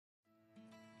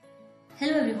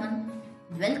Hello everyone,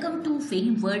 welcome to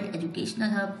Fame World Educational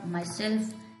Hub. Myself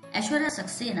Aishwarya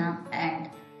Saxena, and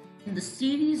in the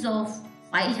series of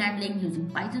file handling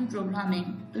using Python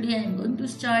programming, today I am going to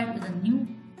start with a new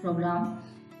program.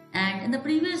 And in the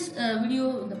previous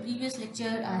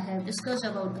lecture, I have discussed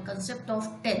about the concept of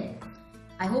tell.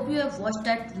 I hope you have watched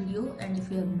that video, and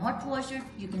if you have not watched it,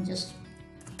 you can just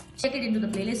check it into the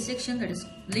playlist section.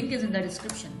 Link is in the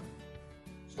description.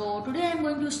 So today I am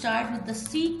going to start with the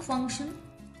seek function.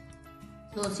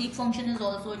 So seek function is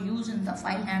also used in the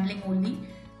file handling only,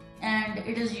 and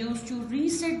it is used to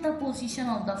reset the position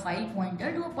of the file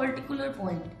pointer to a particular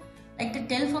point. Like the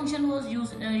tell function was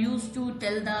used to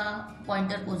tell the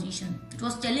pointer position. It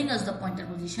was telling us the pointer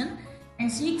position,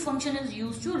 and seek function is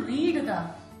used to reset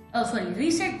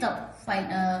the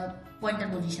file pointer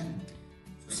position.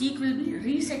 Seek will be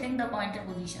resetting the pointer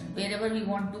position. Wherever we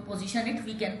want to position it,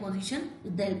 we can position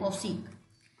with the help of seek.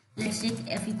 Let's take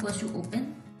f equals to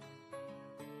open,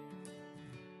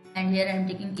 and here I am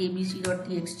taking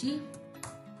abc.txt.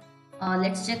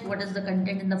 Let's check what is the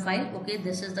content in the file. Okay,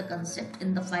 this is the concept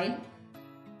in the file.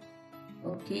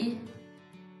 Okay,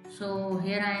 so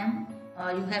here I am.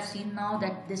 You have seen now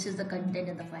that this is the content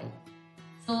in the file.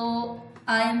 So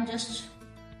I am just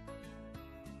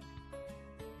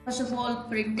first of all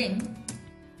printing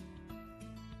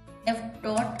f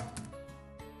dot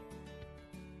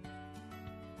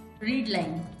read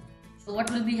line. So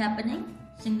what will be happening?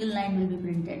 Single line will be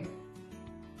printed.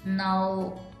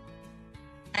 Now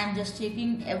I am just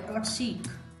taking f dot seek,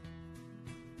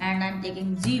 and I am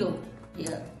taking 0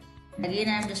 here. Again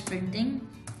I am just printing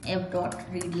f dot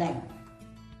read line,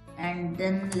 and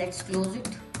then let's close it.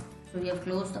 So we have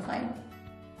closed the file.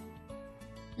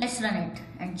 Let's run it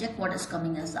and check what is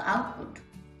coming as the output.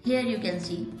 Here you can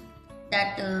see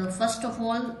that first of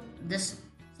all this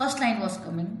first line was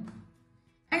coming,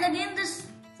 and again this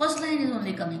first line is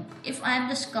only coming. If I am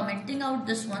just commenting out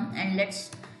this one, and let's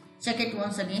check it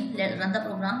once again, let's run the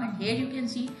program, and here you can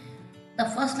see the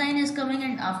first line is coming,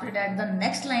 and after that the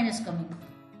next line is coming,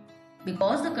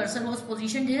 because the cursor was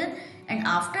positioned here, and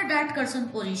after that cursor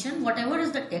position, whatever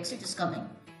is the text, it is coming.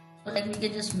 So like we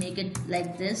can just make it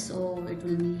like this, so it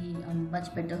will be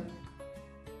much better.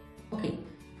 Okay,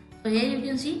 so here you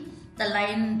can see the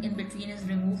line in between is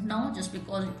removed now, just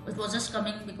because it was just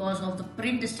coming because of the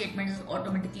print statement is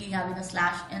automatically having a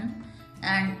 /n,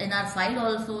 and in our file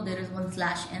also there is one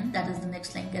 /n, that is the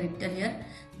next line character here.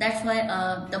 That's why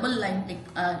a double line,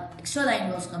 extra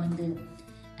line was coming there.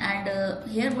 And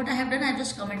here what I have done, I have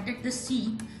just commented this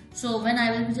seek. So when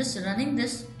I will be just running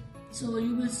this, so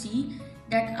you will see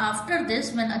that after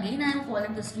this, when again I am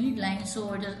calling this read line,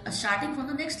 so it is starting from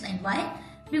the next line. Why?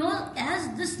 Because as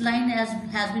this line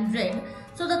has been read,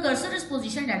 so the cursor is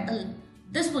positioned at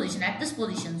this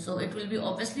position, so it will be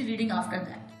obviously reading after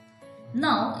that.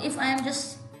 Now if I am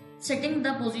just setting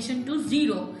the position to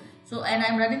 0, so and I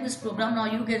am running this program, now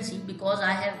you can see, because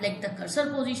I have like the cursor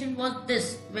position was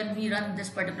this when we run this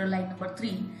particular line number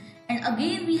 3, and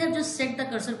again we have just set the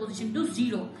cursor position to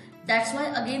 0. That's why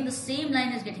again the same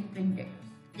line is getting printed.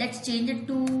 Let's change it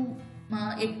to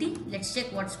 80. Let's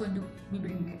check what's going to be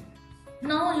printed.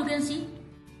 Now you can see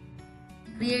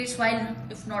creates file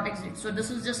if not exist. So this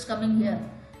is just coming here,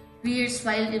 creates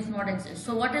file if not exist.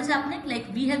 So what is happening?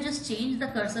 Like we have just changed the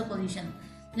cursor position.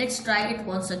 Let's try it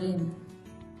once again.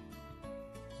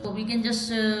 So we can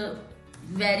just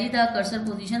vary the cursor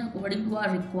position according to our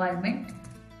requirement,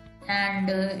 and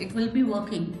it will be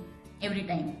working every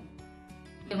time.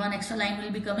 One extra line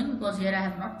will be coming because here I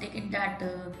have not taken that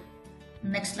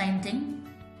next line thing.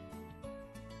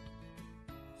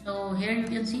 So here you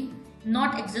can see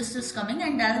not exist is coming,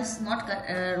 and that is not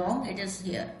wrong, it is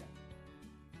here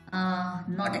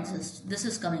not exist, this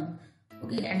is coming.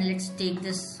 Okay, and let's take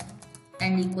this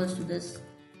and equals to this,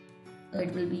 so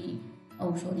it will be,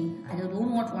 oh sorry, I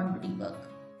don't want to debug,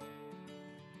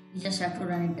 you just have to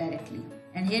run it directly.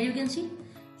 And here you can see,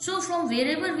 so from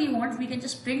wherever we want we can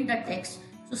just print the text.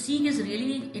 So seek is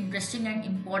really interesting and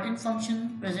important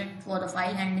function present for the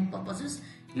file handling purposes.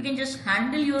 You can just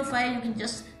handle your file, you can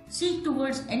just seek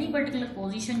towards any particular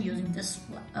position using this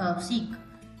seek.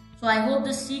 So I hope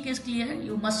this seek is clear.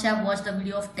 You must have watched the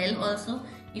video of tell also.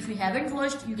 If you haven't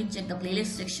watched, you can check the playlist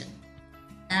section.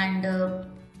 And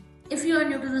if you are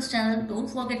new to this channel, don't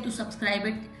forget to subscribe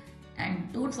it,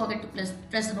 and don't forget to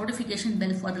press the notification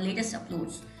bell for the latest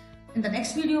uploads. In the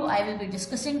next video, I will be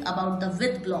discussing about the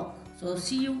with block. So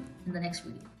see you in the next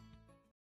video.